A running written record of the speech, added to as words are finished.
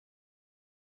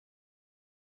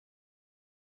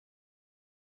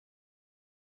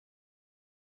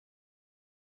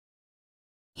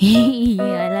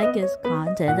Yeah, I like his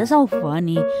content. That's so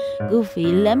funny. Goofy.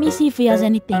 Let me see if he has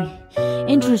anything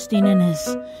interesting in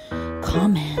his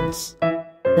comments.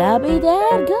 Blabby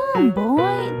dadgum,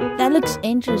 boy. That looks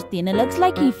interesting. It looks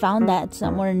like he found that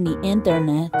somewhere in the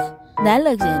internet. That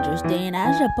looks interesting.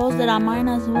 I should post it on mine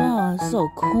as well. It's so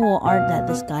cool art that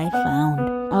this guy found.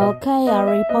 Okay,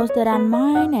 I reposted on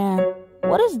mine. And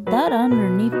what is that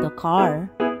underneath the car?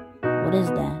 What is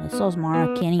that? It's so small I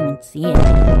can't even see it.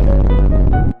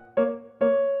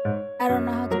 I don't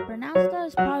know how to pronounce that.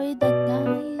 It's probably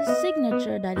the guy's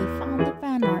signature that he found the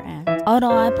fan art at.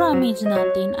 Although it probably means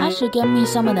nothing. I should get me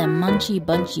some of them munchy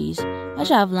bunchies. I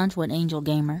should have lunch with Angel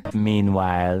Gamer.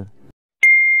 Meanwhile.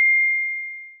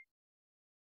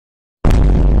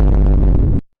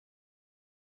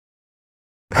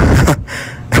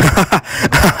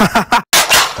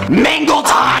 Mangle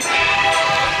time!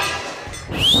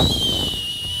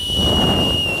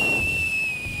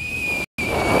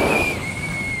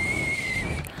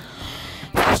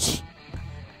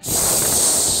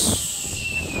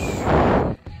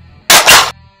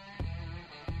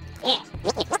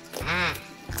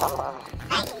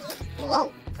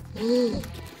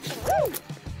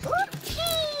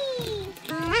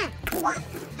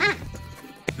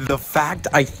 The fact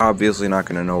I obviously not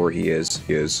gonna know where he is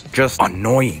just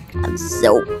annoying. I'm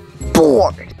so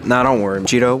bored. Nah, don't worry,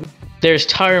 Cheeto. There's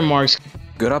tire marks.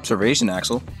 Good observation,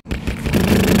 Axel.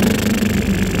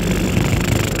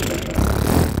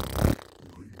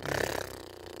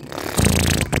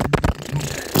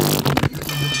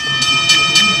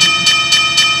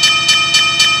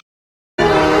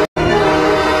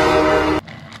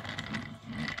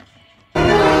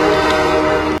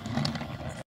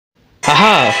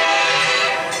 Haha!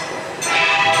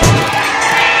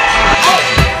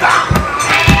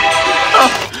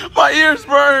 My ears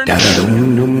burn!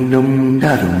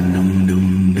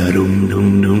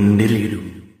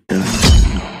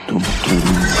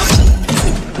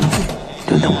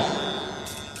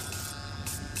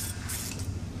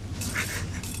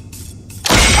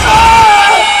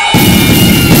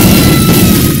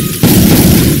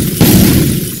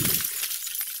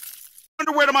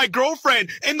 Underwear to my girlfriend,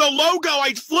 and the logo,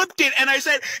 I flipped it and I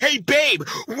said, "Hey babe,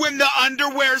 when the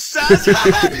underwear says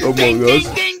Oh ding, my ding,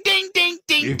 God. ding, ding, ding,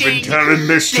 ding, You've ding, been telling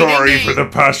this ding, ding, story ding." for the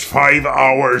past 5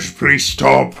 hours. Please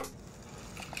stop.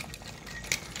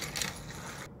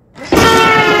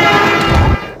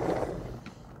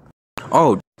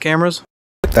 Oh, cameras?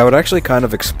 That would actually kind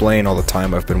of explain all the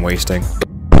time I've been wasting.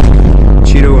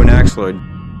 Cheeto and Axel are...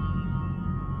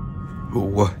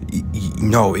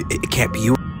 No, it can't be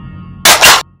you.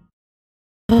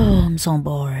 Oh, I'm so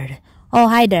bored. Oh,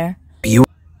 hi there. You.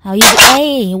 How you?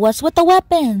 Hey, what's with the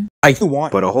weapon? I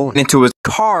want put a hole into his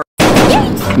car.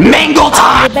 Yes! Mangle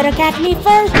time! You better catch me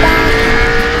first,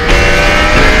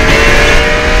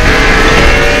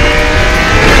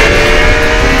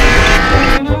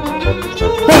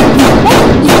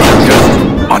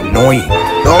 Annoying.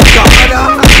 Oh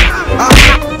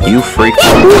god! You freak.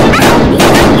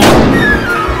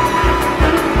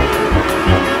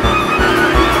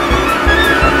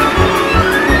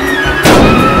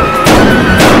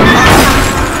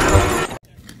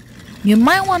 You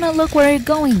might want to look where you're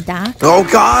going, Doc. Oh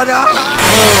god!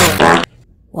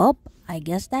 Well, I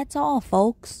guess that's all,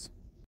 folks.